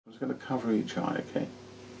going to cover each eye, okay?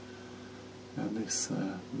 And this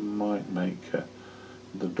might make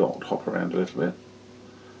the dot hop around a little bit.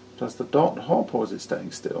 Does the dot hop or is it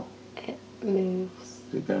staying still? It moves.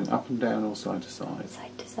 Is it going up and down or side to side?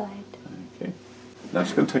 Side to side. Okay. Now I'm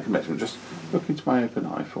just going to take a measurement. Just look into my open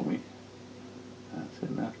eye for me. That's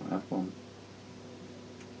it, that one.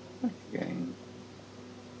 Back again.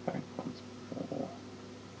 Back once more.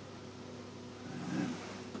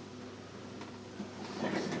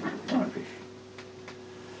 Five-ish.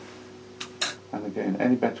 And again,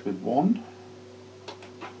 any better with one?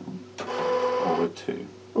 Or with two?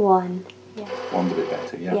 One, yeah. One's a bit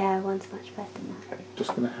better, yeah? Yeah, one's much better now. Okay,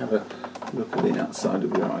 just going to have a look at the outside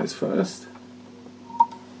of your eyes first.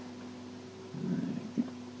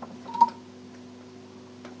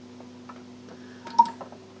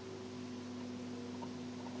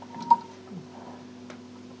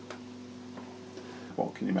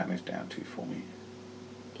 What can you manage down to for me?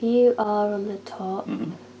 You are on the top.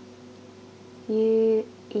 Mm-hmm.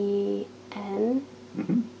 U-E-N.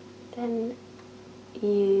 Mm-hmm. Then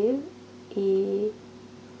U-E-N.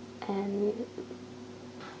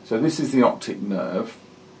 So this is the optic nerve.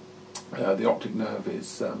 The optic nerve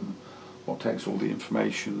is what takes all the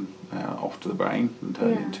information off to the brain and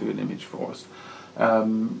turns it into an image for us.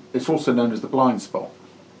 It's also known as the blind spot.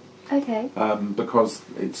 Okay. Because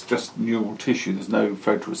it's just neural tissue. There's no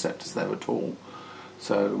photoreceptors there at all.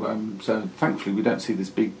 So, so thankfully we don't see this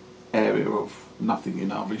big area of nothing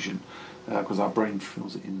in our vision because our brain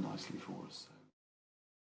fills it in nicely for us.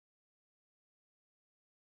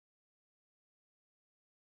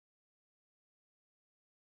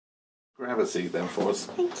 Grab a seat then for us.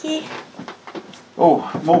 Thank you. Oh,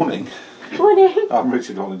 morning. Morning. I'm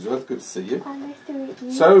Richard Hollingsworth, good to see you. Oh, nice to meet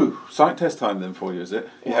you. So, sight test time then for you, is it?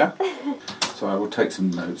 Yeah? So I will take some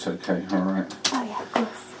notes, okay, alright. Oh yeah, of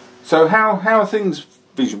course. So how are things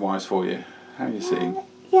vision-wise for you? How are you seeing?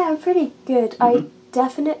 Yeah, I'm pretty good. I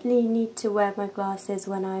definitely need to wear my glasses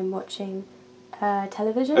when I'm watching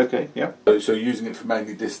television. Okay, yeah. So you're using it for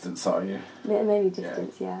mainly distance, are you? Maybe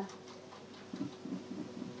distance, yeah.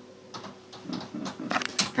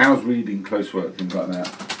 How's reading, close work, things like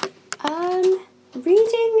that?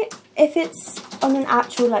 Reading, if it's on an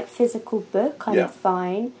actual like physical book, I'm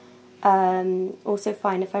fine. Also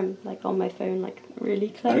fine if I'm like on my phone, like really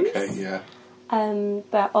close. Okay, yeah.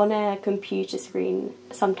 But on a computer screen,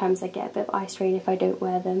 sometimes I get a bit of eye strain if I don't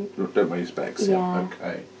wear them. Don't wear your specs, yeah.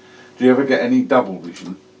 Okay. Do you ever get any double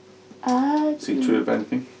vision? See through of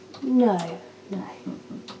anything? No, no.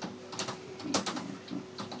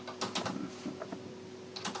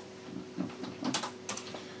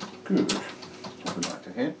 Good. What I'd like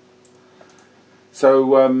to hear. So,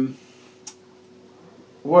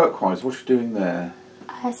 work-wise, what are you doing there?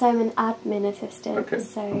 So I'm an admin assistant,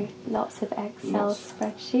 so lots of Excel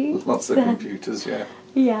spreadsheets. Lots of computers, yeah.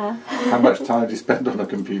 Yeah. How much time do you spend on a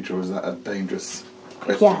computer, or is that a dangerous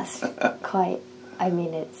question? Yes, quite. I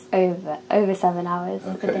mean, it's over 7 hours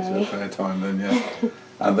a day. Okay, so fair time then, yeah.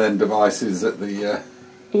 And then devices at the...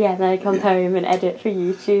 yeah, then I come home and edit for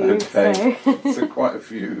YouTube. Okay, so, so quite a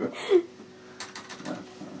few.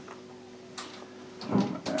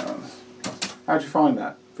 How do you find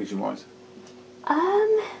that, vision-wise?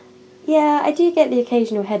 Yeah, I do get the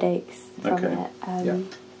occasional headaches from it.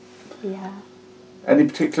 Yeah. Any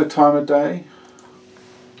particular time of day?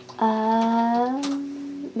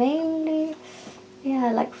 Mainly,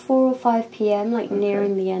 yeah, like 4 or 5 p.m, like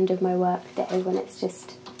nearing the end of my work day when it's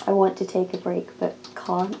just, I want to take a break but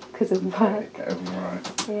can't because of work. Okay,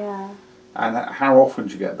 right. Yeah. And how often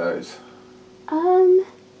do you get those?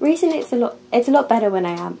 Recently it's a lot better when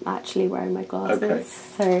I am actually wearing my glasses. Okay.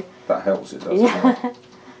 So that helps, it does. Yeah.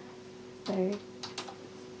 So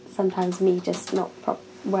sometimes me just not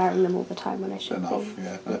wearing them all the time when I should be.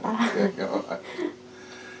 Yeah.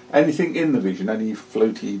 Anything in the vision? Any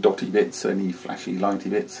floaty, dotty bits? Any flashy, lighty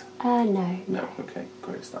bits? No. No. Okay,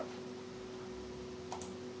 great stuff.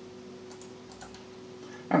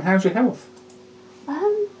 And how's your health?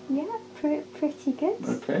 Yeah, pretty good.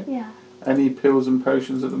 Okay. Yeah. Any pills and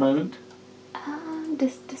potions at the moment?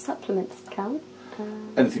 Does supplements count?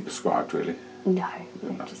 Anything prescribed, really? No,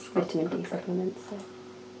 just vitamin D supplements. So.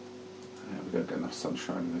 Yeah, we don't get enough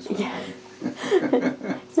sunshine in this one. Yeah.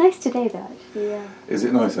 It's nice today, though. Actually, yeah. Is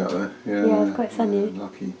it nice out there? Yeah. Yeah, it's quite sunny.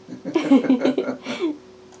 Lucky.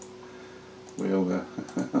 We'll.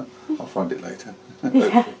 I'll find it later.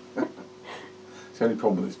 Yeah. The only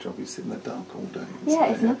problem with this job is sitting in the dark all day. Yeah,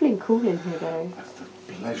 it's lovely and cool in here, though. That's the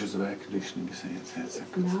pleasures of air conditioning, you see. It's a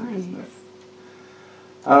good nice. thing, isn't it?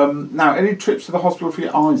 Now, any trips to the hospital for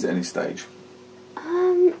your eyes at any stage?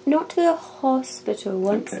 Not to the hospital.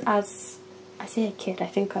 Once as I say a kid, I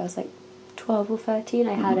think I was like 12 or 13.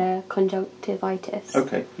 I had a conjunctivitis.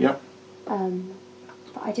 Okay, yep.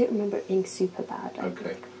 But I don't remember it being super bad.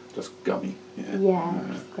 Okay, just gummy. Yeah, yeah, it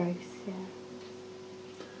was gross, yeah.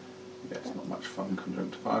 Yeah, it's not much fun,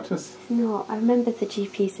 conjunctivitis. No, I remember the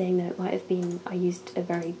GP saying that it might have been I used a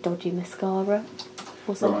very dodgy mascara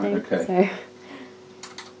or something. Right, okay. So.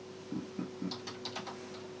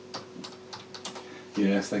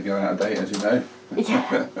 Yes, they go out of date, as you know.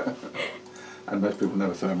 Yeah. And most people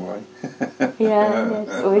never throw them away. Yeah,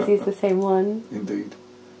 just always use the same one. Indeed.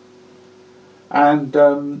 And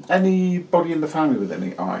anybody in the family with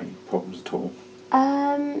any eye problems at all?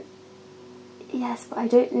 Yes, but I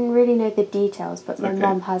don't really know the details, but my Okay.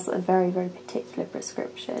 mum has a very, very particular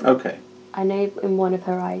prescription. Okay. I know in one of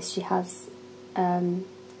her eyes she has, I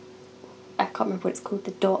can't remember what it's called,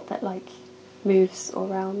 the dot that like moves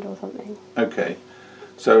around or something. Okay.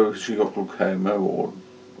 So she got glaucoma or...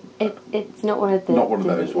 It's not one of the... Not one of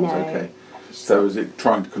those ones, no. okay. So is it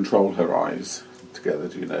trying to control her eyes together,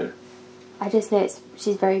 do you know? I just know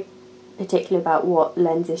she's very particular about what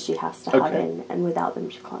lenses she has to have Okay. in, and without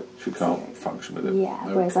them she can't Function with it. Yeah,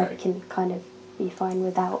 whereas I Okay. can kind of be fine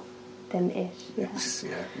without them-ish. Yeah. Yes,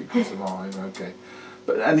 yeah, you can survive, okay.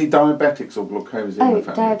 But any diabetics or glaucomas in the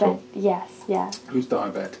family at all? Yes, yeah. Who's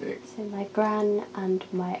diabetic? So my gran and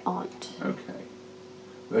my aunt. Okay.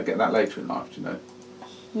 Will they get that later in life, do you know?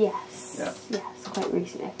 Yes. Yeah. Yes, quite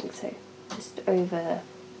recently I think so. Just over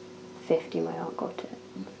 50 my aunt got it.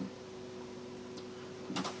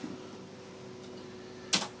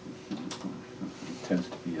 It tends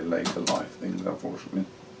to be a later life thing, unfortunately.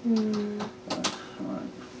 Right.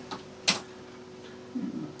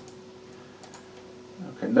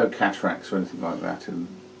 Okay, no cataracts or anything like that?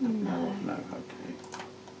 No, okay.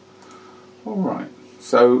 Alright.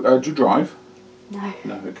 So, do you drive? No.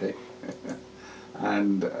 No, okay.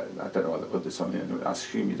 And I don't know whether to put this on you, I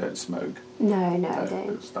assume you don't smoke. No, I Good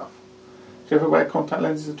don't. stuff. Do you ever wear contact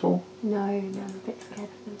lenses at all? No, I'm a bit scared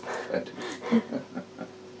of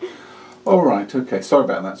them. Alright, okay, sorry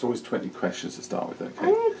about that. It's always 20 questions to start with, okay?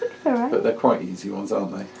 Oh, it's alright. But they're quite easy ones,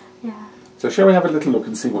 aren't they? Yeah. So shall we have a little look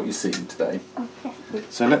and see what you're seeing today? Oh, yes, please.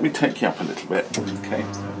 So let me take you up a little bit. Okay,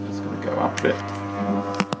 so I'm just going to go up a bit.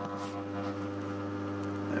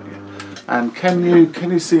 There we go. And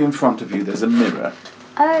can you see in front of you there's a mirror?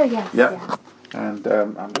 Oh, yes, Yep. yeah. And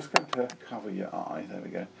I'm just going to cover your eye. There we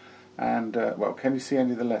go. And, well, can you see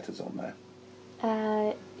any of the letters on there?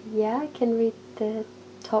 Yeah, I can read the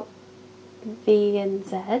top V and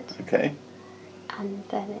Z. Okay, And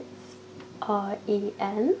then it's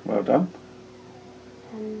R-E-N. well done.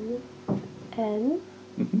 And N.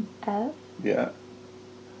 F. Yeah.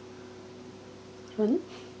 One.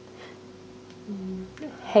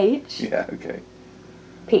 H. Yeah, okay.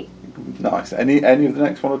 P. Nice. Any of the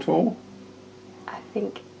next one at all? I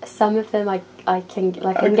think some of them I can I can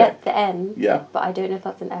Okay. get the N. Yeah. But I don't know if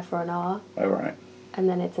that's an F or an R. All right. And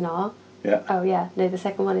then it's an R. Yeah. Oh yeah, no, the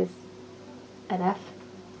second one is an F.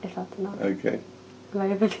 If that's an R. Okay. Am I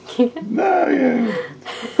overthinking it? No,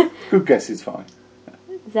 yeah. Good guess is fine.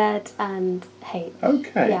 Z and H.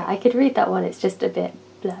 Okay. Yeah, I could read that one. It's just a bit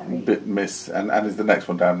blurry. Bit miss, and is the next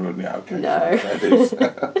one down? Yeah, okay. No. That is.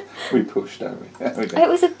 We pushed, don't we? There we go. It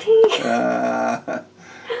was a P.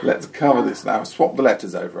 Let's cover this now. Swap the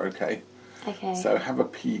letters over, okay? Okay. So have a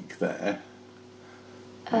peek there.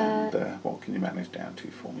 And what can you manage down to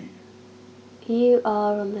for me? U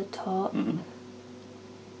R on the top. Mm-hmm.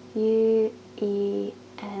 U E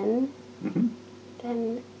N. Mm-hmm.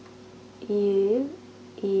 Then U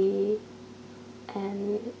E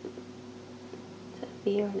N. So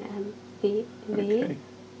V or an M. V. Okay.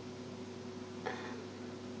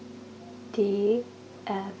 D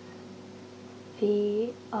F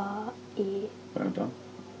V R E. Well done.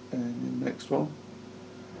 And the next one.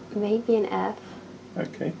 Maybe an F.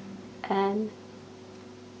 Okay. N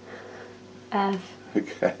F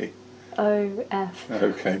Okay. O F.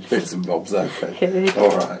 Okay. Bits and bobs. Okay. Good.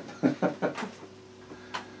 All right.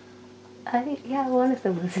 Yeah, one of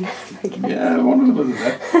them was an F, I guess. Yeah, one of them was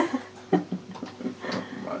there.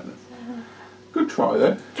 Good try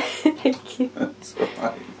though. Thank you. That's all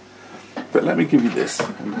right. But let me give you this,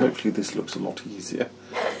 and hopefully this looks a lot easier.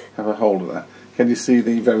 Have a hold of that. Can you see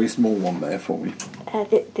the very small one there for me?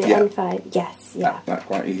 The Yeah. N5, yes, yeah. That's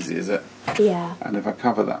quite easy, is it? Yeah. And if I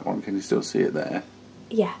cover that one, can you still see it there?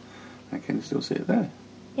 Yeah. And can you still see it there?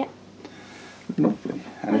 Yeah. Lovely.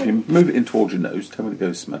 And if you move it in towards your nose, tell me to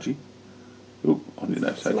go smudgy. Oh, on your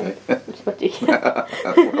nose, okay. What do you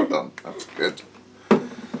Well done, that's good.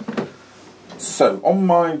 So, on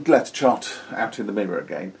my letter chart out in the mirror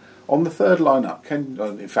again, On the third line up,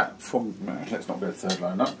 in fact, let's not go third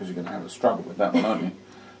line up because you're going to have a struggle with that one, aren't you?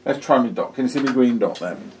 Let's try my dot. Can you see my green dot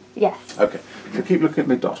there? Yes. Okay, so keep looking at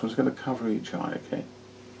my dot. I'm just going to cover each eye, okay?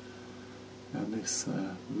 And this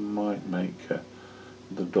might make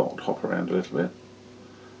the dot hop around a little bit.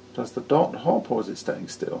 Does the dot hop or is it staying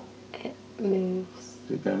still? It moves.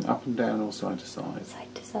 Is it going up and down or side to side?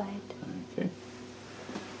 Side to side. Okay.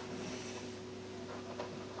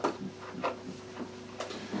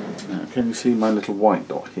 Now, can you see my little white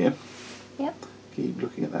dot here? Yep. Keep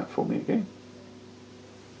looking at that for me again.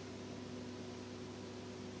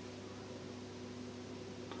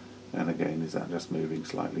 And again, is that just moving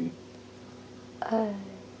slightly? Or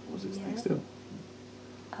is it staying still?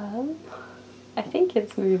 I think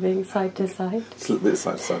it's moving side to side. It's a little bit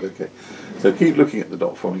side to side, okay. So keep looking at the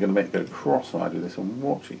dot for me. We're going to make it go cross-eyed with this and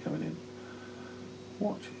watch it coming in.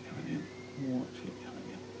 Watch it coming in. Watch it coming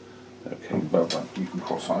in. Okay, well, you can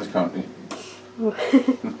cross eyes, can't you?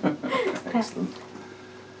 Excellent.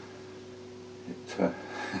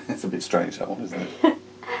 It's a bit strange, that one, isn't it?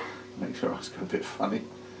 Make sure eyes go a bit funny.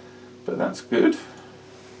 But that's good.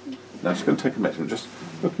 Now I'm just going to take a measurement. Just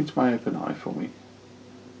look into my open eye for me.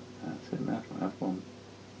 That's it, that one.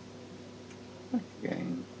 Back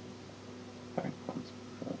again. Back once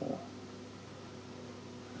more.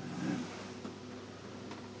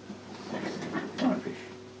 Five-ish.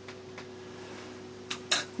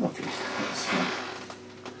 Lovely.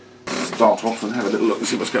 Let's start off and have a little look and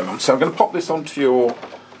see what's going on. So I'm going to pop this onto your...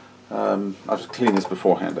 I'll just clean this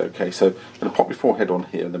beforehand, okay? So I'm going to pop your forehead on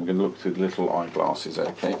here and then we're going to look through the little eyeglasses,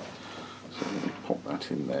 okay? So let me pop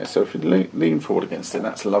that in there. So if you lean forward against it,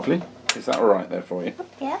 that's lovely. Is that alright there for you?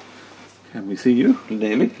 Yeah. Can we see you?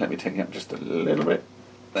 Nearly. Let me take it up just a little bit.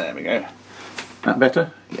 There we go. That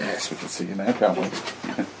better? Yes, we can see you now, can't we?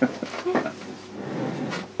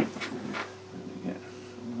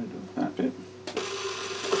 That bit.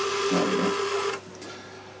 There we go.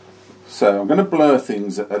 So I'm going to blur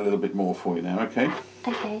things a little bit more for you now, okay?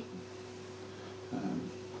 Okay.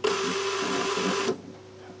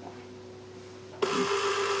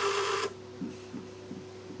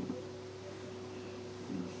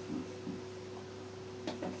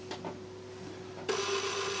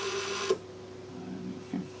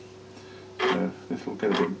 So this will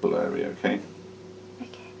get a bit blurry, okay?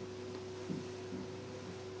 Okay.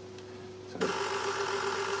 So,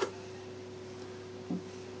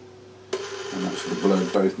 and that should have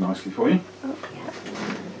blurred both nicely for you. Oh, yeah.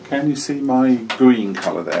 Can you see my green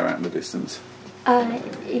colour there out in the distance?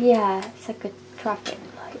 Yeah, it's like a traffic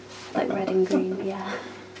light, like red and green, yeah.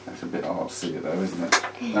 That's a bit hard to see it though, isn't it?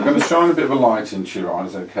 I'm going to shine a bit of a light into your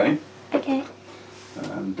eyes, okay? Okay.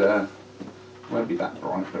 And won't be that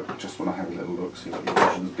bright, but just want to have a little look, see what your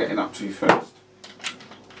vision's getting up to first.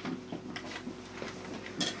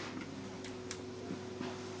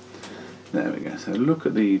 There we go. So look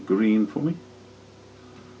at the green for me.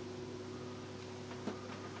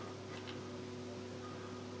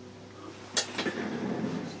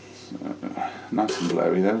 Nice and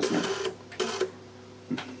blurry though, isn't it?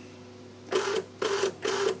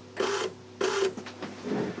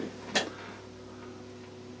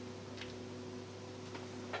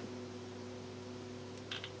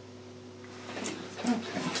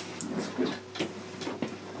 Okay, that's good.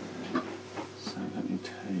 So let me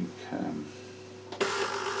take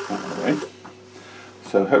that away.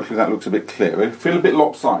 So hopefully that looks a bit clearer. Feel a bit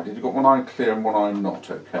lopsided. You've got one eye clear and one eye not,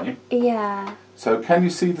 okay? Yeah. So can you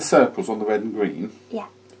see the circles on the red and green? Yeah.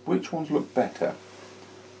 Which ones look better?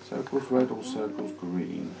 Circles red or circles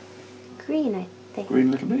green? Green, I think. Green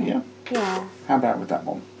a little bit, yeah? Yeah. How about with that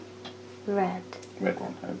one? Red. Red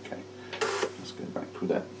one, okay. Let's go back to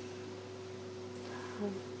that.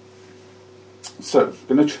 So,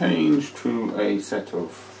 I'm going to change to a set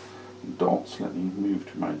of dots. Let me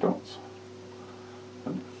move to my dots.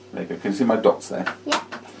 There you go. Can you see my dots there? Yeah.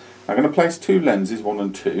 I'm going to place two lenses, 1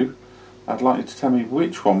 and 2. I'd like you to tell me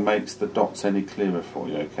which one makes the dots any clearer for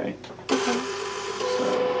you, okay? Okay.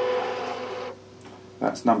 So,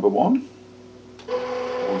 that's number 1.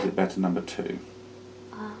 Or is it better number 2?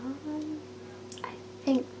 I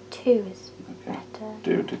think 2 is Okay. better.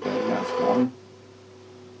 Do it again. That's 1.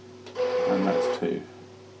 And that's 2.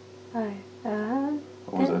 Oh,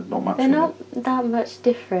 Or is there not much they're in not it? that much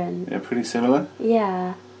different. Yeah, pretty similar?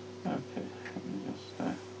 Yeah. Okay, let me just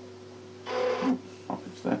up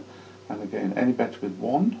into there. And again, any better with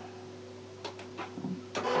 1?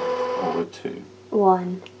 Or with 2?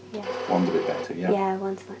 1. Yeah. 1's a bit better, yeah? Yeah,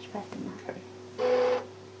 1's much better. Okay.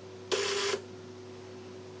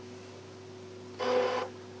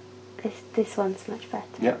 This one's much better.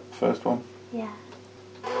 Yep, first one. Yeah.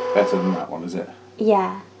 Better than that one, is it?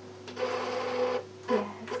 Yeah.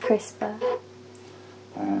 Crisper.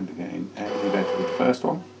 And again, any better with the first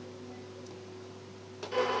one?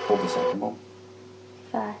 Or the second one?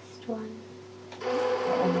 First one.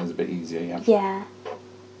 That one was a bit easier, yeah? Yeah.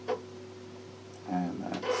 And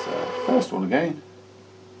that's first one again.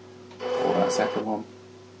 Or that second one?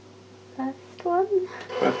 First one.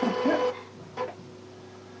 First one, yeah.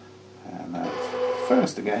 And that's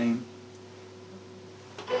first again.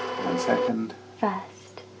 And second. First.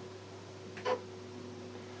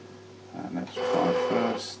 And let's try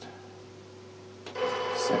first.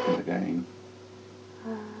 Second again.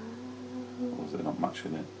 Or is there not much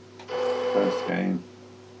in it? First again.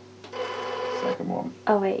 Second one.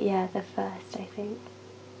 Oh wait, yeah, the first, I think.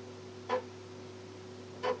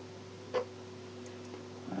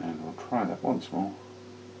 And we'll try that once more.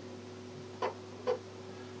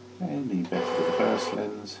 Any better with the first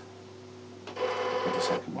lens or the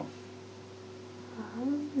second one?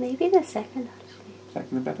 Maybe the second, actually.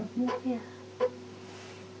 Second is better? Yeah.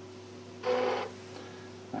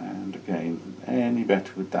 And again, any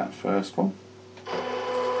better with that first one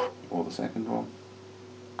or the second one?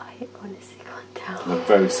 I honestly can't tell. They're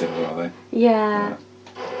very similar, are they? Yeah.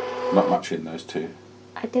 Not much in those two.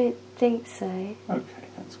 I don't think so. Okay,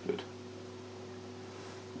 that's good.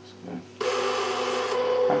 Let's go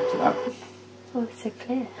back to that. Oh, it's so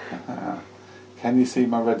clear. Can you see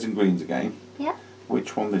my reds and greens again? Yeah.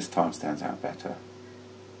 Which one this time stands out better?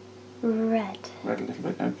 Red. Red a little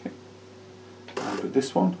bit, okay. And with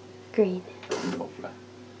this one? Green. Lovely.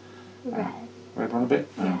 Red. Red one a bit?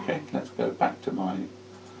 Yeah. Okay, let's go back to my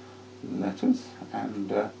letters.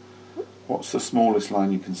 And what's the smallest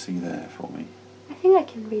line you can see there for me? I think I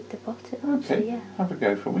can read the bottom. Okay, Actually, yeah. have a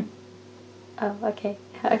go for me. Oh, okay.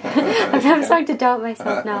 I'm starting to doubt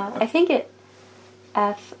myself now. I think it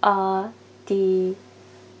FRDVP.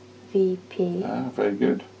 Very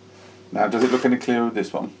good. Now, does it look any clearer with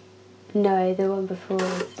this one? No, the one before.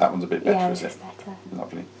 That one's a bit better, yeah, is it's it? better.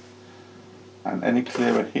 Lovely. And any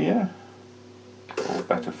clearer here? Or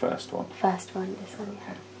better first one? First one, this one,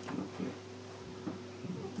 yeah. Lovely.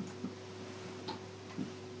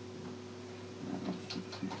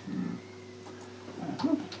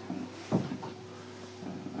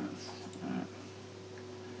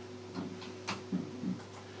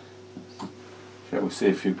 Shall we see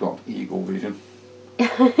if you've got eagle vision?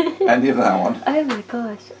 Any of that one? Oh my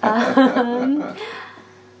gosh.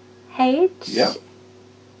 H. Yep.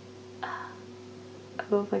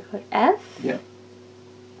 Oh my god. F. Yep.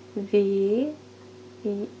 V.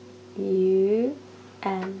 U.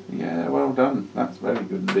 N. Yeah, well done. That's very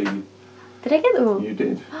good indeed. Did I get them all? You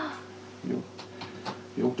did.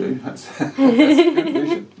 You'll do. That's good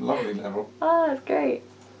vision. Lovely level. Oh, that's great.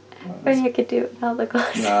 If only I could do it without the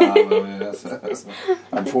glasses. No, that's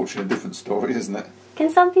unfortunately a different story, isn't it? Can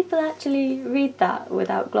some people actually read that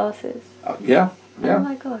without glasses? Yeah. Oh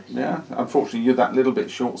my gosh. Yeah, unfortunately you're that little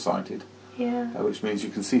bit short-sighted, Yeah. which means you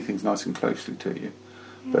can see things nice and closely to you.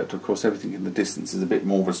 But of course everything in the distance is a bit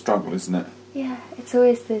more of a struggle, isn't it? Yeah, it's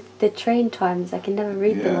always the train times. I can never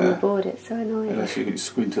read them on the Yeah. board. It's so annoying. Unless you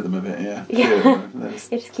squint at them a bit, yeah. Yeah. Yeah,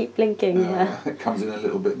 You just keep blinking, yeah. it comes in a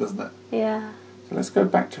little bit, doesn't it? Yeah. So let's go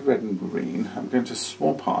back to red and green. I'm going to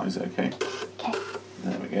swap eyes, okay? Okay.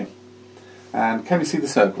 There we go. And can you see the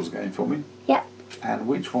circles again for me? Yep. And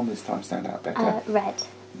which one this time stand out better? Red.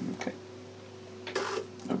 Okay.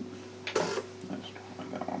 Oh. Let's try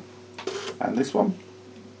that one. And this one?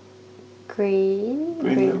 Green.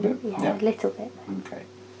 Green a little bit? Yeah, Yeah. a little bit. Okay.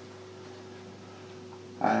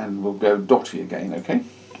 And we'll go dotty again, okay?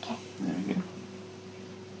 Okay. There we go.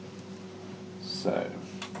 So,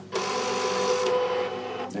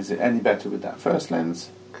 is it any better with that first lens?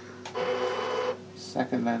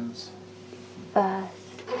 Second lens? First.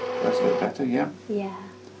 First a bit better, yeah? Yeah.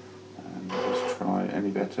 And let's try any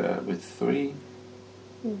better with 3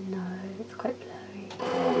 No, it's quite blurry.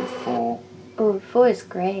 or with 4. Oh, 4 is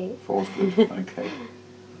great. 4's good, okay.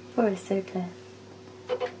 4 is so clear.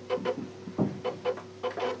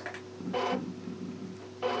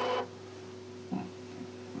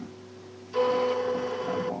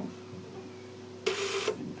 That one.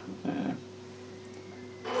 Into there.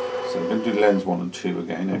 So we're going to do lens 1 and 2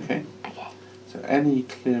 again, okay? Okay. So any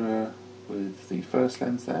clearer with the first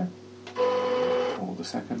lens there? Or the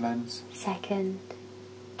second lens? Second.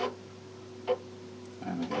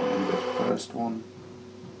 And again, the first one,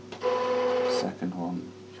 second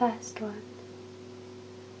one, First one.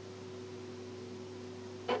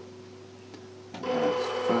 and that's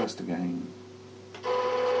first again,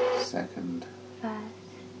 second,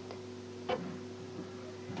 First.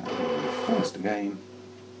 and first again,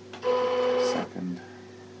 second,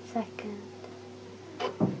 Second.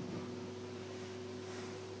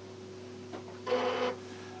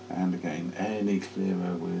 any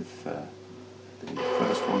clearer with the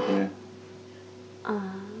first one here?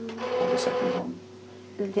 Or the second one?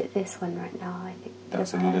 This one right now, I think.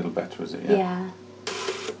 That's a little better, is it? Yeah. Yeah.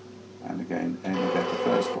 And again, any better?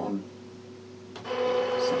 First one,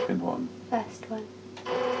 second one. First one.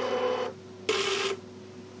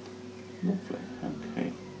 Lovely.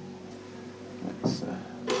 Okay. Let's take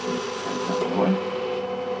that away.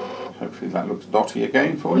 Hopefully that looks dotty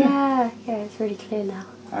again for you. Yeah, it's really clear now.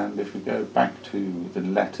 And if we go back to the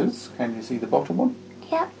letters, can you see the bottom one?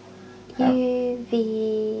 Yep. U,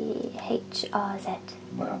 V, H, R, Z.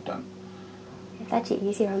 Well done. It's actually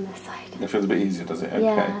easier on this side. It feels a bit easier, does it? Okay.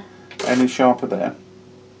 Yeah. Any sharper there?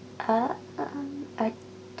 I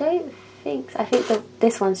don't think so. I think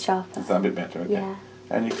this one's sharper. Is that a bit better? Okay. Yeah.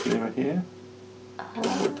 Any clearer here? Or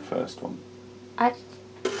with the first one?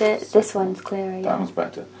 This one's clearer, yeah. That one's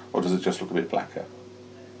better. Or does it just look a bit blacker?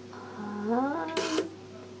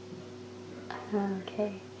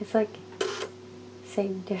 Okay. It's like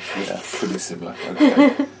same difference. Yeah, pretty similar.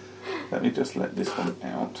 Okay. Let me just let this one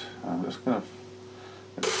out. I'm just going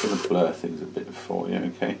to blur things a bit for you,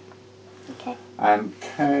 okay? Okay. And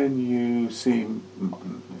can you see, in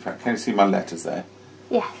fact, can you see my letters there?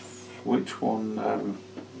 Yes. Which one,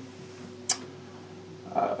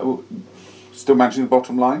 still managing the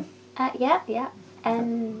bottom line? Yeah.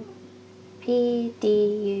 N, P, D,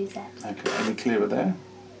 U, Z. Okay, any clearer there?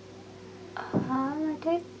 I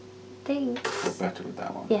don't think. Or better with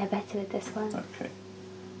that one? Yeah, better with this one. Okay.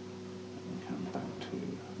 Come back to,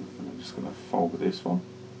 I'm just going to fold with this one.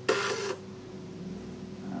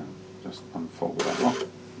 Just unfold with that one.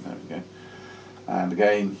 There we go. And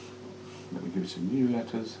again, let me give you some new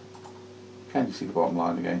letters. Can you see the bottom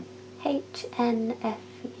line again? H, N, F,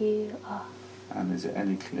 U, R. And is it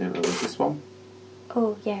any clearer with this one?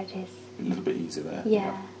 Oh, yeah, it is. A little bit easier there.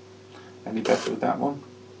 Yeah. Any better with that one?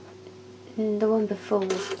 The one before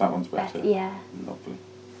was That one's better. Yeah. Lovely.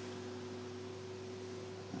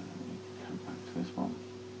 Come back to this one.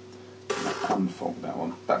 Unfold that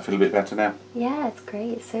one. That feel a bit better now? Yeah, it's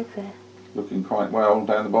great. It's so clear. Looking quite well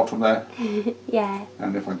down the bottom there. Yeah.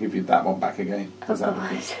 And if I give you that one back again, does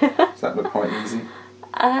that look quite easy?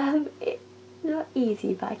 Not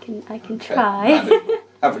easy, but I can Okay, try.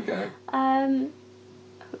 Have a go. Oh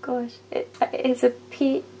gosh, it's a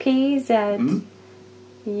P Z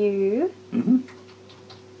U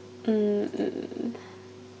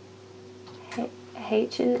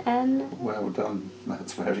H and N. Well done.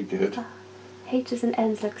 That's very good. H's and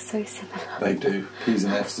N's look so similar. They do. P's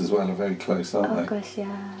and F's as well are very close, aren't they? Oh gosh,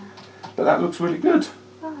 yeah. But that looks really good.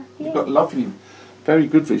 Oh, yeah. You've got lovely, very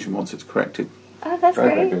good vision once it's corrected. Oh, that's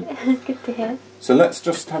very, great. very good. Good to hear. So let's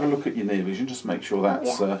just have a look at your near vision, just make sure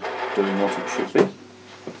that's doing what it should be.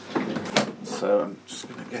 So I'm just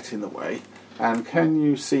going to get in the way. And can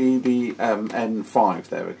you see the N5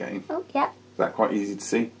 there again? Oh, yeah. Is that quite easy to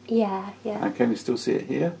see? Yeah. And can you still see it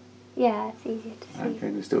here? Yeah, it's easier to see. And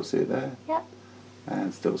can you still see it there? Yep.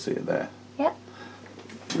 And still see it there? Yep.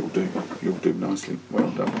 You'll do nicely.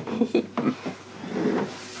 Well done.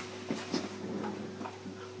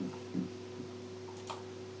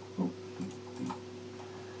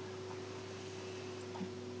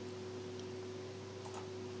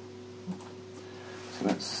 So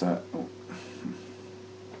let's that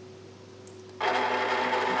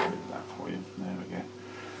for you. There we go.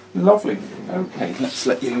 Lovely. Okay, let's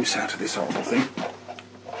let you loose out of this horrible thing.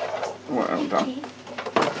 Well done.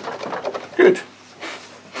 Good.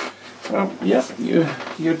 Well, yeah,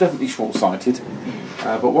 you're definitely short-sighted,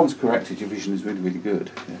 but once corrected, your vision is really, really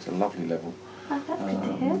good. It's a lovely level. Oh, that's good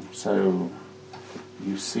to hear. So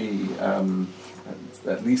you see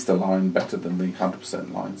at least a line better than the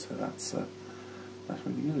 100% line, so that's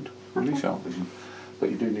really good. Really sharp vision. But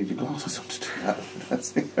you do need your glasses on to do that.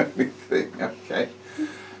 That's the only thing. Okay.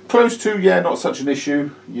 Close to, yeah, not such an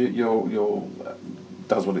issue. You're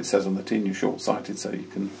does what it says on the tin. You're short-sighted, so you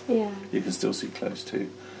can still see close to.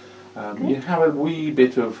 You have a wee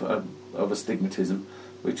bit of astigmatism,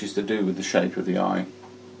 which is to do with the shape of the eye.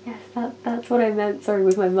 Yes, that's what I meant. Sorry,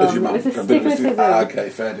 with my mum. It was astigmatism. Okay,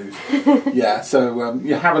 fair dues. Yeah, so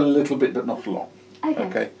you have a little bit, but not a lot.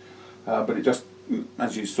 Okay. But it just,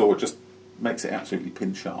 as you saw, it just makes it absolutely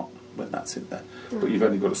pin sharp when that's in there. But you've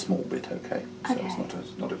only got a small bit, okay? So it's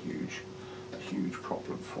not a huge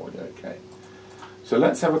problem for you, okay? So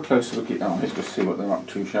let's have a closer look at your eyes, just see what they're up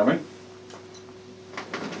to, shall we?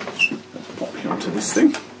 Let's pop you onto this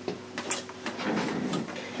thing.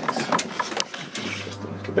 Just a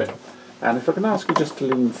little bit. And if I can ask you just to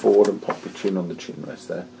lean forward and pop your chin on the chin rest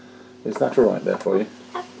there. Is that alright there for you?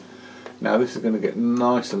 Now this is going to get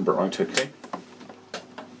nice and bright, okay?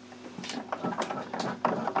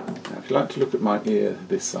 Now if you like to look at my ear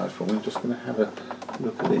this side for me, I'm just going to have a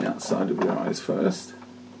look at the outside of your eyes first.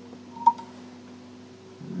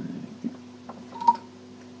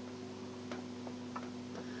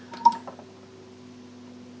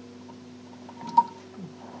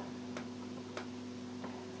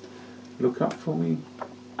 Look up for me,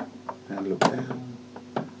 and look down,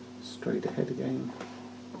 straight ahead again.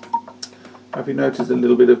 Have you noticed a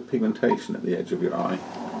little bit of pigmentation at the edge of your eye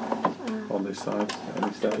on this side at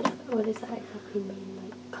any stage? What does that exactly mean,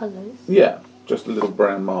 like colours? Yeah, just a little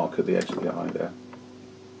brown mark at the edge of the eye there.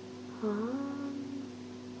 I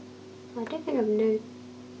don't think I've no.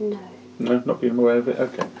 No, not being aware of it?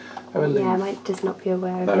 Okay. I might just not be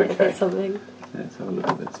aware of it if it's something. Let's have a look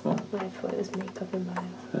at this one. I thought it was makeup in my eyes.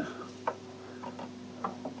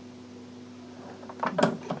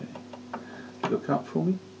 Okay. Look up for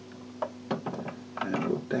me. And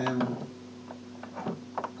look down.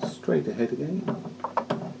 Straight ahead again.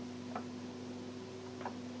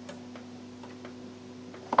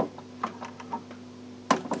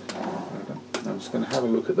 I'm just going to have a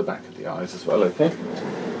look at the back of the eyes as well, okay? So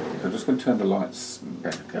I'm just going to turn the lights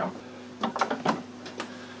back up.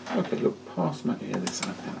 Okay, look past my ear this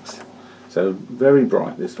side, thanks. So, very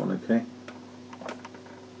bright this one, okay?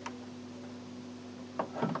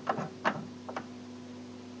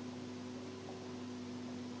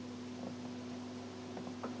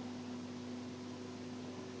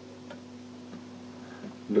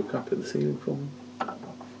 Look up at the ceiling for me.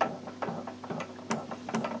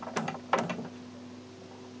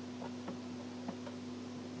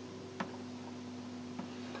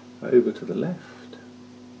 Over to the left.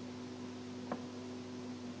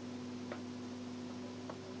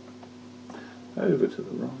 Over to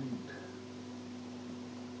the right.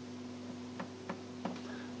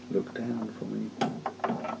 Look down for me.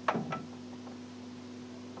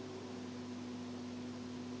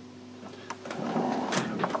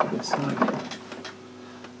 This side.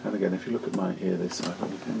 And again, if you look at my ear this side, what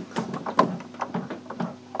do you think?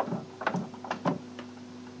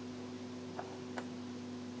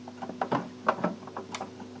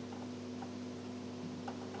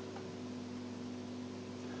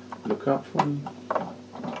 Look up for me.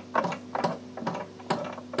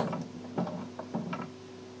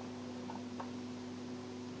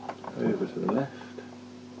 Over to the left.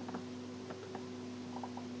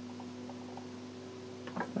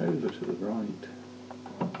 Over to the right.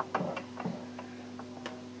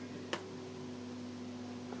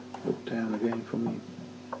 Look down again for me.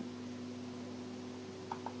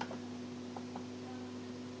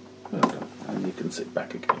 Well done. And you can sit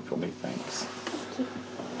back again for me, thanks.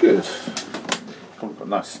 Good. Probably got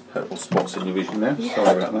nice purple spots in your vision now.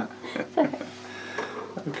 Sorry about that.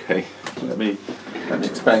 Okay, let me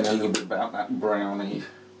explain a little bit about that brownie.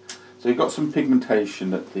 So you've got some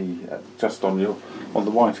pigmentation at the just on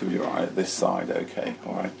the white of your eye at this side. Okay,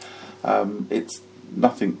 all right. It's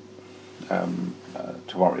nothing to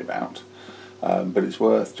worry about, but it's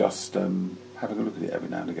worth just having a look at it every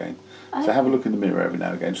now and again. So have a look in the mirror every now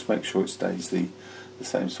and again. Just make sure it stays the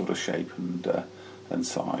same sort of shape and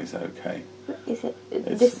size. Okay. Is it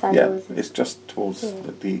this side? Yeah, or is it it's just towards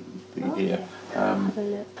the ear. Have a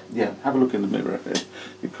look. Yeah, have a look in the mirror,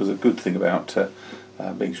 because a good thing about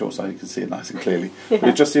being short-sighted, you can see it nice and clearly. But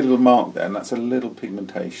you just see a little mark there, and that's a little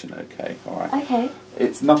pigmentation. Okay, all right. Okay.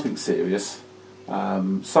 It's nothing serious.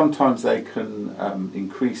 Sometimes they can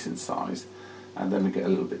increase in size, and then we get a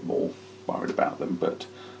little bit more worried about them. But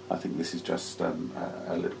I think this is just a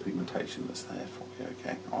little pigmentation that's there for you.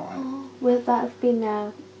 Okay, all right. Oh, will that have been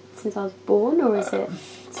there since I was born, or is it?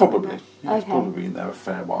 Probably. Yeah, okay. It's probably been there a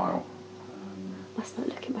fair while. Must not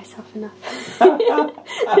look at myself enough. Don't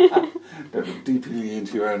look deeply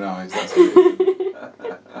into your own eyes. That's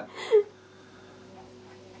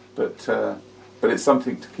it. But it's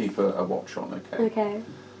something to keep a watch on. Okay. Okay.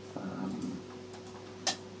 Let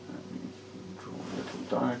me draw a little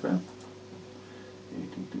diagram. And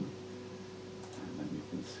then you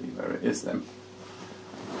can see where it is then.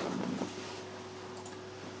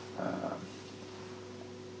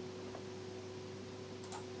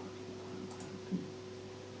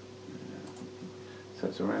 So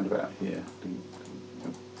it's around about here.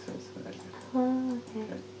 Oh,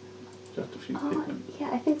 okay. Just a few pigments.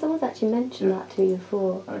 Yeah, I think someone's actually mentioned that to me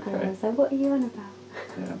before. Okay. And I was like, what are you on about?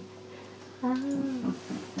 Yeah. Oh.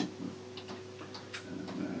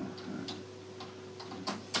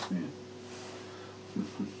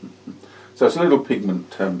 So it's a little pigment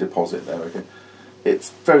deposit there. Okay, it's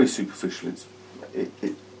very superficial.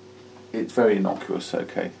 It's very innocuous.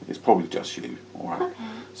 Okay, it's probably just you. All right. Okay.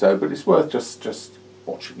 So, but it's worth just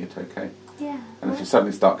watching it. Okay. Yeah. And if you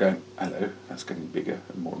suddenly start going, hello, that's getting bigger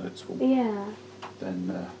and more noticeable. Yeah.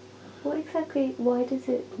 Then. What exactly? Why does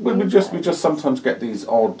it? Well, we just sometimes get these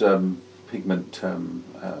odd pigment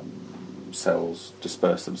cells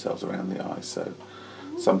disperse themselves around the eye. So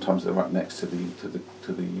sometimes they're right next to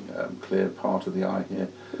the clear part of the eye here,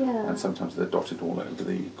 Yeah. and sometimes they're dotted all over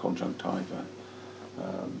the conjunctiva.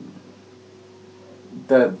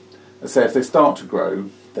 If they start to grow,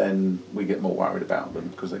 then we get more worried about them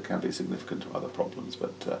because they can be significant to other problems.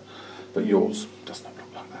 But yours does not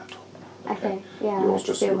look like that at all. Okay. Yeah. Yours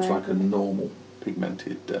just looks like a normal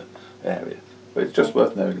pigmented area, but it's just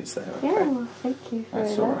worth knowing it's there. Okay? Yeah. Well, thank you for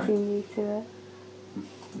alerting me to it.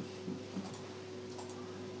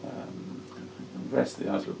 The rest of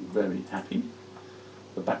the eyes look very happy.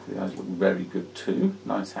 The back of the eyes look very good too.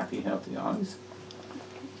 Nice, happy, healthy eyes.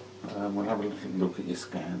 We'll have a little look at your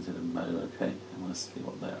scans in a moment, okay? I want to see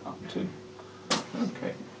what they're up to.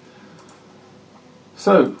 Okay.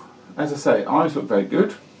 So, as I say, eyes look very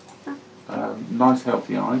good. Nice,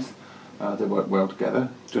 healthy eyes. They work well together.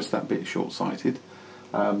 Just that bit short-sighted.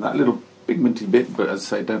 That little pigmenty bit, but as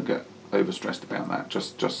I say, don't get overstressed about that.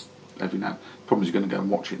 Just every now. Problem is, you're going to go and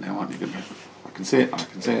watch it now, aren't you? I can see it. I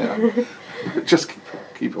can see it. Just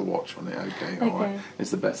keep a watch on it. Okay. All right.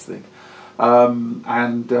 It's the best thing.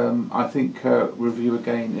 I think review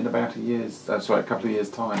again in about a couple of years'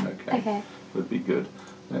 time. Okay. Would be good.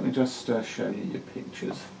 Let me just show you your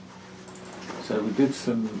pictures. So we did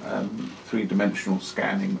some three-dimensional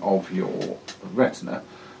scanning of your retina.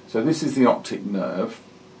 So this is the optic nerve.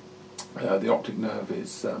 The optic nerve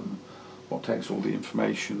is what takes all the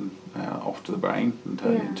information off to the brain and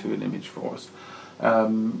turns it into an image for us.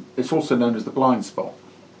 It's also known as the blind spot.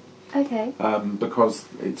 Okay. Because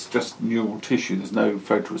it's just neural tissue. There's no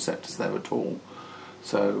photoreceptors there at all.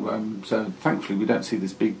 So thankfully we don't see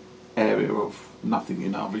this big area of nothing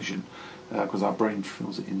in our vision, because our brain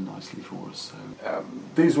fills it in nicely for us. So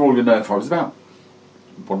these are all your nerve fibres, about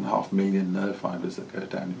 1.5 million nerve fibres that go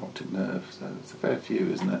down your optic nerve, so it's a fair few,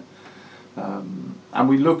 isn't it? And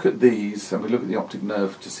we look at these, and we look at the optic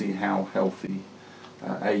nerve to see how healthy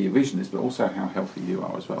your vision is, but also how healthy you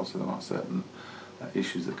are as well. So there are certain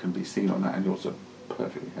issues that can be seen on that, and you're also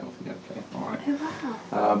perfectly healthy, okay, alright. Oh,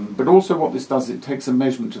 wow. But also what this does, it takes a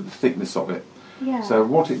measurement of the thickness of it. Yeah. So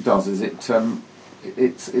what it does is it's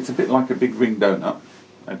a bit like a big ring donut,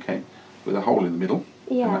 okay, with a hole in the middle,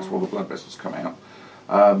 and that's where all the blood vessels come out.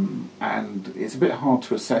 And it's a bit hard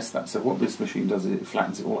to assess that, so what this machine does is it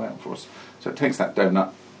flattens it all out for us. So it takes that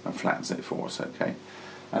donut and flattens it for us, okay,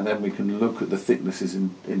 and then we can look at the thicknesses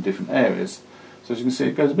in different areas. So as you can see,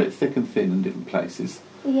 it goes a bit thick and thin in different places.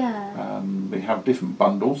 Yeah. We have different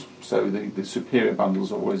bundles, so the superior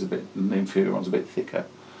bundles are always a bit, and the inferior ones a bit thicker,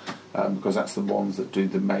 because that's the ones that do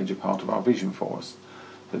the major part of our vision for us.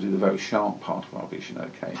 They do the very sharp part of our vision,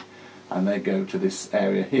 okay, and they go to this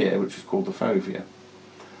area here, which is called the fovea.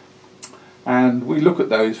 And we look at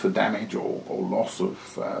those for damage or loss of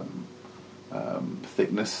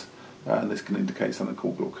thickness, and this can indicate something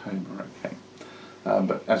called glaucoma, okay.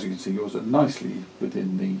 But as you can see, yours are nicely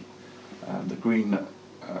within the green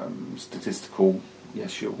statistical,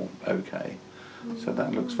 yes, you're okay. So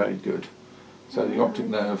that looks very good. So the optic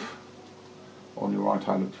nerve on your right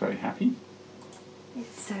eye looks very happy.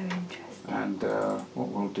 It's so interesting. And what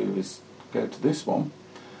we'll do is go to this one.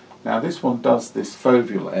 Now this one does this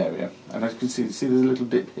foveal area, and as you can see there's a little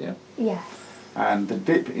dip here. Yes. And the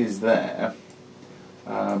dip is there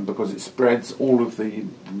because it spreads all of the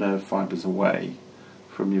nerve fibres away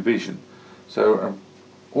from your vision. So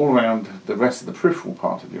all around the rest of the peripheral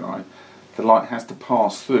part of your eye, the light has to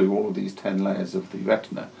pass through all of these 10 layers of the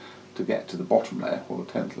retina to get to the bottom layer, or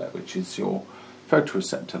the 10th layer, which is your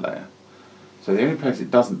photoreceptor layer. So the only place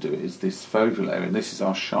it doesn't do it is this foveal area, and this is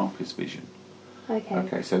our sharpest vision. Okay.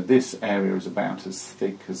 Okay, so this area is about as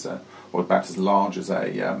thick as or about as large as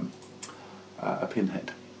a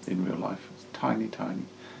pinhead in real life. It's tiny, tiny,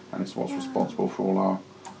 and it's what's responsible for all our.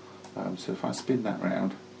 So if I spin that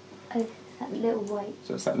round. Oh, it's that little white.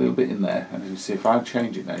 So it's that little bit in there, and as you see, if I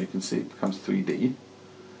change it now, you can see it becomes 3D.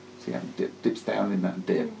 See how it dips down in that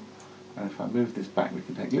dip. And if I move this back, we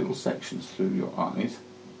can take little sections through your eyes,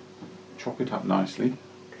 chop it up nicely,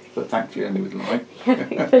 but thankfully only with light.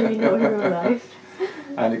 Thankfully not in real life.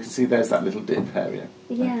 And you can see there's that little dip area.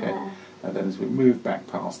 Yeah. Okay? And then as we move back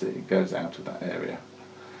past it, it goes out of that area.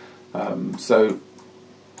 So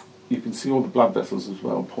you can see all the blood vessels as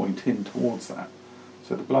well point in towards that.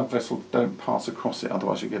 So the blood vessels don't pass across it,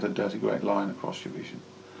 otherwise you get a dirty grey line across your vision.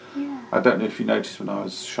 Yeah. I don't know if you noticed when I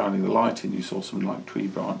was shining the light in, you saw some like tree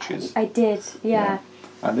branches. I did, yeah.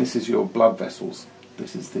 And this is your blood vessels.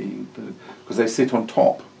 This is because they sit on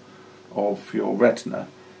top of your retina,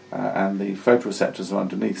 and the photoreceptors are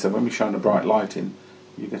underneath. So when we shine a bright light in,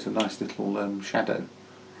 you get a nice little shadow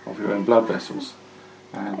of your own blood vessels.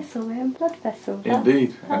 And I saw my own blood vessel.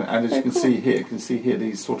 Indeed, and as so you can cool. see here,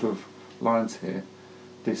 these sort of lines here.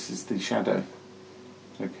 This is the shadow.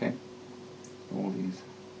 Okay, all these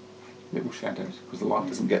little shadows, because the light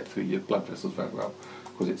doesn't get through your blood vessels very well,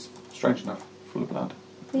 because it's, strange enough, full of blood.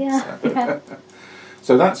 Yeah. So, Yeah.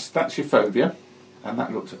 so that's your fovea, and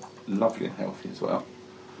that looks lovely and healthy as well.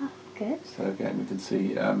 Good. So again, we can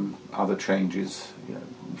see other changes. You know,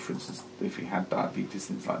 for instance, if you had diabetes,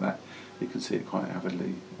 things like that, you can see it quite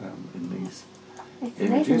avidly in these It's images.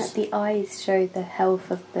 amazing that the eyes show the health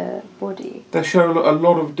of the body. They show a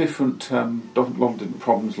lot of different,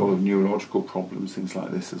 problems, a lot of neurological problems, things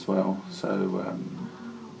like this as well. So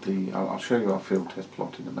I'll show you our field test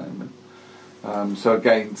plot in a moment. So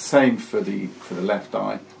again, same for the left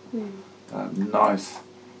eye. Nice,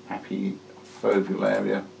 happy foveal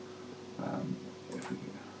area. If we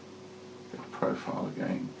get a profile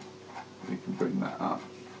again, we can bring that up,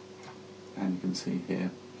 and you can see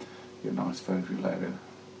here your nice foveal area.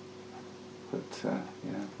 But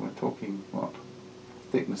yeah, we're talking what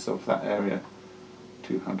thickness of that area,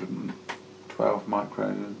 212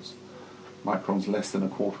 microns, less than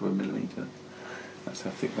 1/4 of a millimetre. That's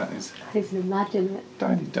how thick that is. I can imagine it.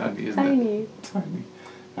 Tiny, isn't it? Tiny.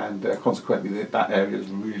 And consequently, that area is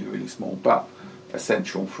really, really small, but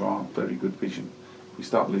essential for our very good vision. If we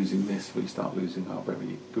start losing this, we start losing our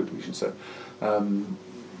very good vision. So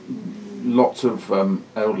lots of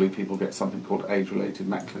elderly people get something called age-related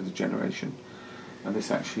macular degeneration, and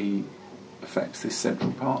this actually affects this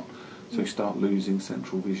central part, so you start losing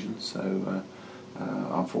central vision. So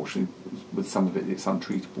unfortunately, with some of it, it's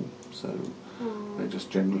untreatable, so they just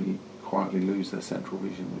generally quietly lose their central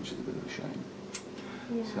vision, which is a bit of a shame.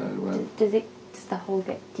 Yeah. So does the hole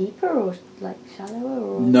get deeper or like shallower?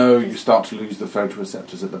 Or no, you start to lose the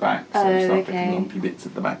photoreceptors at the back, so you start okay. getting lumpy bits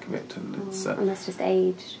at the back of it, and it's and that's just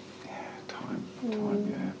age. yeah, time,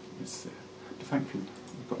 yeah. It's but thankfully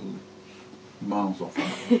you've got miles off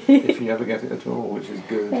it if you ever get it at all, which is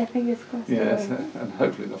good. Yeah, fingers crossed. Yes, and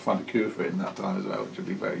hopefully they'll find a cure for it in that time as well, which would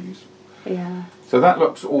be very useful. Yeah. So that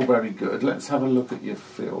looks all very good. Let's have a look at your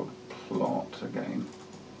field plot again.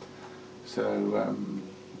 So,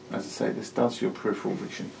 as I say, this does your peripheral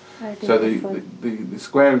vision. So the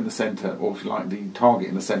square in the centre, or if you like, the target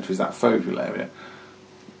in the centre is that foveal area.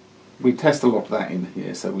 We test a lot of that in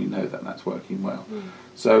here, so we know that that's working well.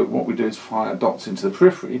 So what we do is fire dots into the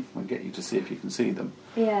periphery and get you to see if you can see them.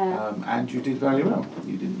 Yeah. And you did very well.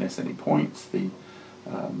 You didn't miss any points. The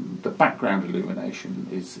background illumination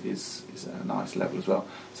is at a nice level as well.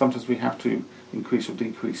 Sometimes we have to increase or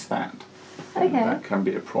decrease that. Okay. That can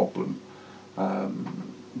be a problem.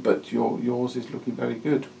 But yours is looking very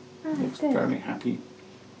good. Looks good. very happy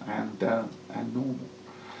and normal.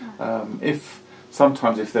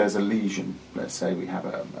 Sometimes if there's a lesion, let's say we have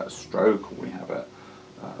a stroke, or we have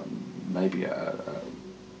maybe a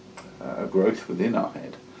growth within our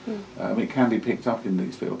head, it can be picked up in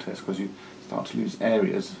these field tests because you start to lose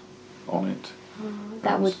areas on it.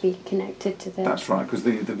 That would be connected to the... That's right, because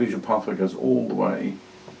the visual pathway goes all the way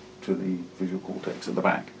to the visual cortex at the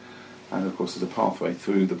back, and of course there's a pathway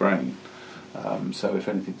through the brain, so if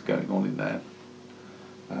anything's going on in there,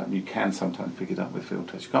 you can sometimes pick it up with field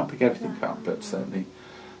tests. You can't pick everything up, but certainly,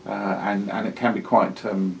 and it can be quite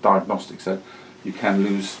diagnostic, so you can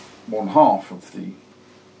lose 1/2 of the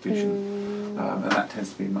vision, and that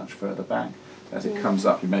tends to be much further back. As it comes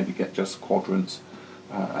up, you maybe get just quadrants,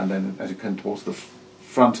 and then as you come towards the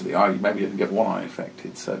front of the eye, you maybe even get one eye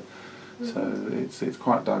affected. So it's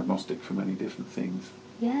quite diagnostic for many different things.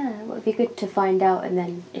 Yeah, well, it'd be good to find out, and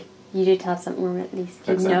then if you did have something wrong, at least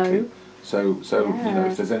you know. So you know,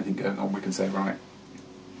 if there's anything going on, we can say, right,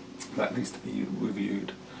 that needs to be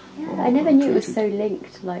reviewed. Yeah, I never knew it was so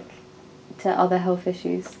linked, like, to other health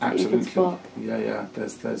issues that you could spot. Yeah.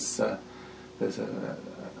 There's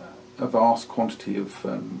a vast quantity of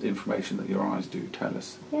information that your eyes do tell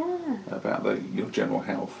us about your general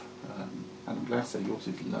health. And I'm glad to say yours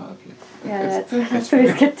is lovely. Yeah, that's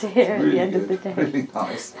always good to hear at the end of the day. Really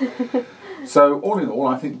nice. So all in all,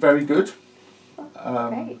 I think very good.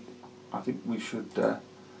 Great. I think we should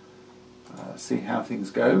see how things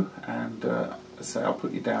go, and say I'll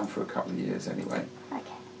put you down for a couple of years anyway.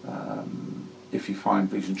 Okay. If you find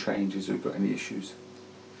vision changes or you've got any issues,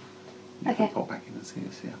 you can pop back in and see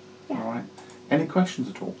us here. Yeah. All right. Any questions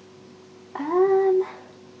at all? I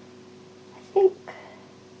think.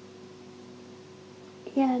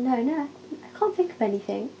 Yeah, no, I can't think of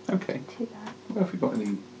anything. Okay. Too bad. Well, if you've got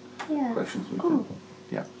any questions, we can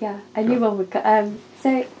Yeah. Yeah, I knew one would.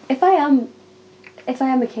 So if I am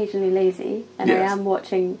occasionally lazy and I am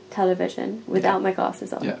watching television without my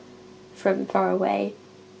glasses on from far away,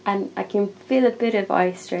 and I can feel a bit of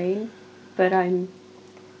eye strain, but I'm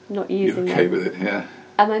not using You're okay them. with it, yeah.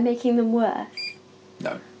 Am I making them worse?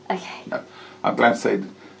 No. Okay. No. I'm glad to say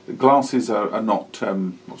that glasses are not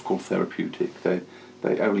what's called therapeutic. They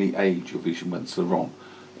only aid your vision once they're on.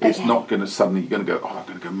 It's not going to suddenly, you're going to go, oh, I'm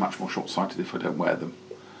going to go much more short-sighted if I don't wear them.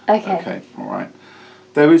 Okay. Okay, all right.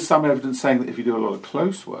 There is some evidence saying that if you do a lot of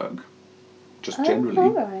close work, just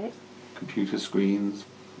generally, computer screens,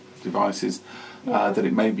 devices, that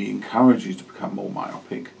it maybe encourages you to become more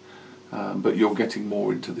myopic. But you're getting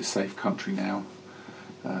more into the safe country now,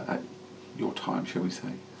 at your time, shall we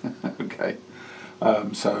say. Okay.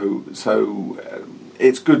 So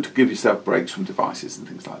it's good to give yourself breaks from devices and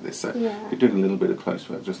things like this. So if you're doing a little bit of close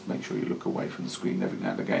work, just make sure you look away from the screen every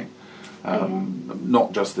now and again.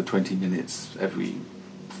 Not just the 20 minutes every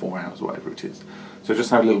 4 hours, whatever it is. So just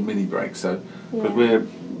have a little mini break. So because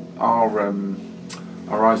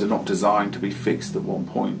our eyes are not designed to be fixed at one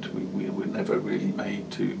point. We're never really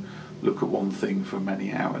made to look at one thing for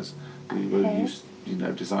many hours. We were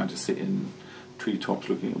designed to sit in treetops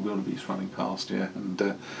looking at wildebeest running past, and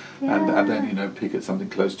then pick at something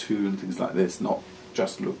close to and things like this, not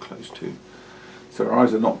just look close to. So our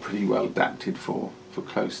eyes are not pretty well adapted for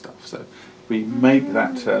close stuff. So we make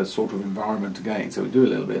that sort of environment again. So we do a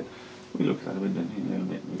little bit. We look at the window a little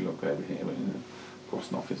bit. We look over here across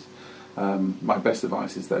an office. My best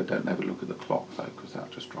advice is though, don't ever look at the clock though, because that'll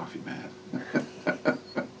just drive you mad.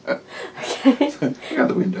 Look out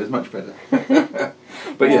the window is much better.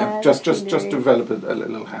 But just develop a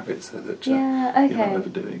little habit so that you're not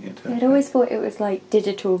overdoing it. I'd always thought it was like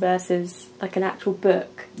digital versus like an actual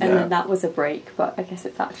book, and then that was a break. But I guess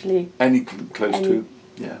it's actually anything close to.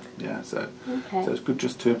 So it's good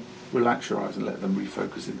just to relax your eyes and let them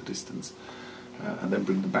refocus in the distance, and then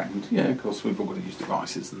bring them back. And of course we've all got to use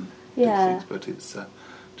devices and do things, but it's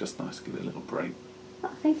just nice to give it a little break. Oh,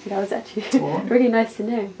 thank you. That was actually really nice to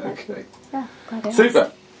know. Okay. Yeah, glad I asked.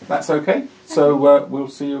 Super. That's okay. So we'll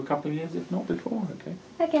see you a couple of years, if not before. Okay.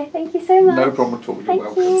 Okay. Thank you so much. No problem at all. You're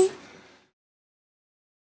welcome. Thank you.